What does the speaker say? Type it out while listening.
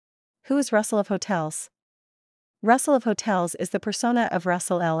Who is Russell of Hotels? Russell of Hotels is the persona of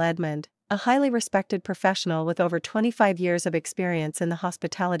Russell L. Edmond, a highly respected professional with over 25 years of experience in the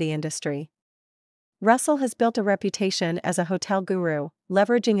hospitality industry. Russell has built a reputation as a hotel guru,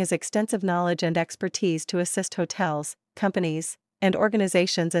 leveraging his extensive knowledge and expertise to assist hotels, companies, and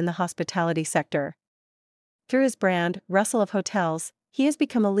organizations in the hospitality sector. Through his brand, Russell of Hotels, he has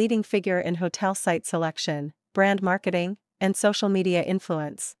become a leading figure in hotel site selection, brand marketing, and social media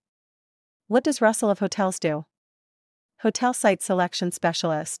influence. What does Russell of Hotels do? Hotel site selection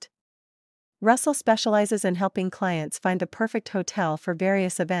specialist. Russell specializes in helping clients find the perfect hotel for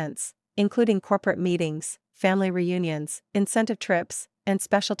various events, including corporate meetings, family reunions, incentive trips, and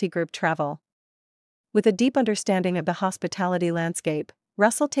specialty group travel. With a deep understanding of the hospitality landscape,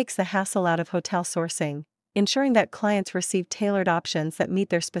 Russell takes the hassle out of hotel sourcing, ensuring that clients receive tailored options that meet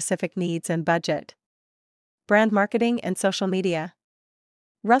their specific needs and budget. Brand marketing and social media.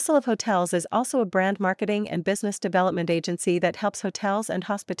 Russell of Hotels is also a brand marketing and business development agency that helps hotels and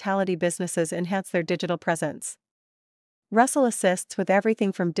hospitality businesses enhance their digital presence. Russell assists with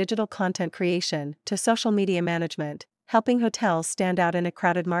everything from digital content creation to social media management, helping hotels stand out in a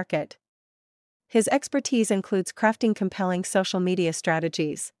crowded market. His expertise includes crafting compelling social media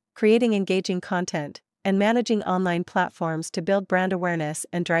strategies, creating engaging content, and managing online platforms to build brand awareness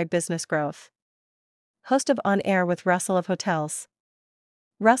and drive business growth. Host of On Air with Russell of Hotels.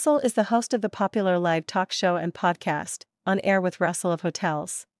 Russell is the host of the popular live talk show and podcast, On Air with Russell of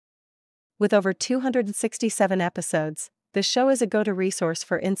Hotels. With over 267 episodes, the show is a go-to resource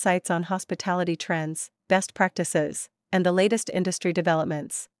for insights on hospitality trends, best practices, and the latest industry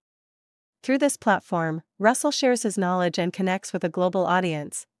developments. Through this platform, Russell shares his knowledge and connects with a global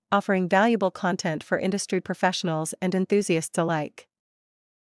audience, offering valuable content for industry professionals and enthusiasts alike.